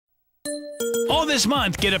All this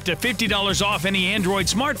month, get up to $50 off any Android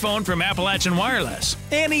smartphone from Appalachian Wireless.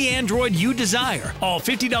 Any Android you desire. All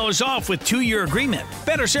 $50 off with 2-year agreement.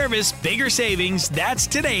 Better service, bigger savings. That's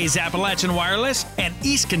today's Appalachian Wireless and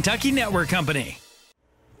East Kentucky Network Company.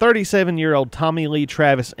 37-year-old Tommy Lee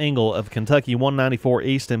Travis Engel of Kentucky 194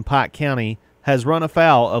 East in Pike County has run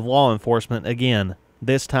afoul of law enforcement again,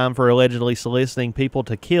 this time for allegedly soliciting people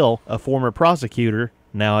to kill a former prosecutor,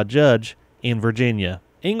 now a judge, in Virginia.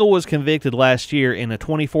 Engel was convicted last year in a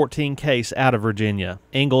 2014 case out of Virginia.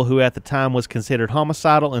 Engel, who at the time was considered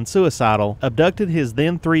homicidal and suicidal, abducted his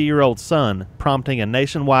then 3-year-old son, prompting a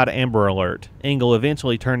nationwide Amber Alert. Engel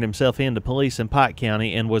eventually turned himself in to police in Pike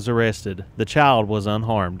County and was arrested. The child was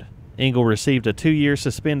unharmed. Engel received a 2-year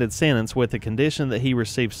suspended sentence with the condition that he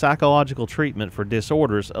receive psychological treatment for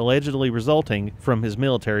disorders allegedly resulting from his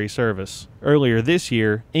military service. Earlier this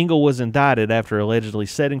year, Engel was indicted after allegedly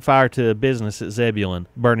setting fire to a business at Zebulon,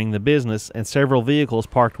 burning the business and several vehicles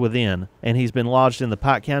parked within, and he's been lodged in the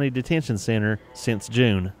Pike County Detention Center since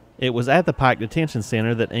June. It was at the Pike Detention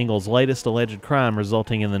Center that Engel's latest alleged crime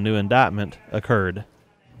resulting in the new indictment occurred.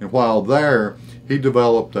 And while there, he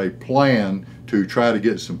developed a plan to try to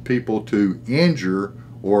get some people to injure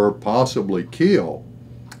or possibly kill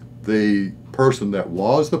the person that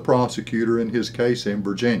was the prosecutor in his case in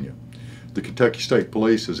Virginia. The Kentucky State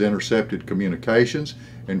Police has intercepted communications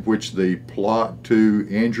in which the plot to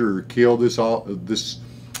injure or kill this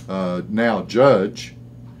now judge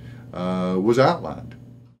was outlined.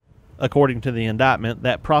 According to the indictment,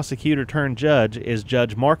 that prosecutor turned judge is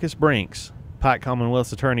Judge Marcus Brinks. Pike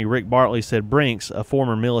Commonwealth's attorney Rick Bartley said Brinks, a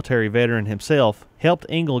former military veteran himself, helped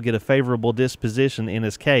Engel get a favorable disposition in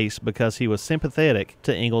his case because he was sympathetic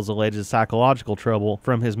to Engel's alleged psychological trouble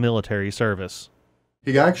from his military service.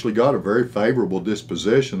 He actually got a very favorable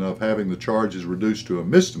disposition of having the charges reduced to a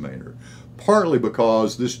misdemeanor, partly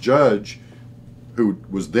because this judge, who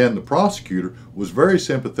was then the prosecutor, was very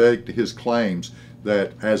sympathetic to his claims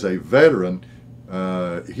that as a veteran,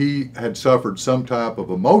 he had suffered some type of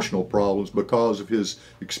emotional problems because of his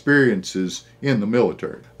experiences in the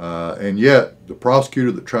military. And yet, the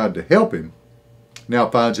prosecutor that tried to help him now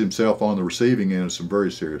finds himself on the receiving end of some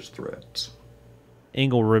very serious threats.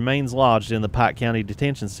 Engel remains lodged in the Pike County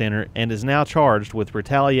Detention Center and is now charged with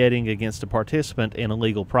retaliating against a participant in a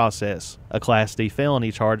legal process, a Class D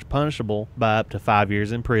felony charge punishable by up to 5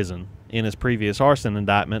 years in prison. In his previous arson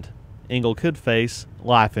indictment, Engel could face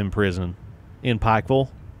life in prison. In Pikeville,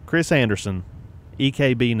 Chris Anderson,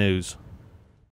 EKB News.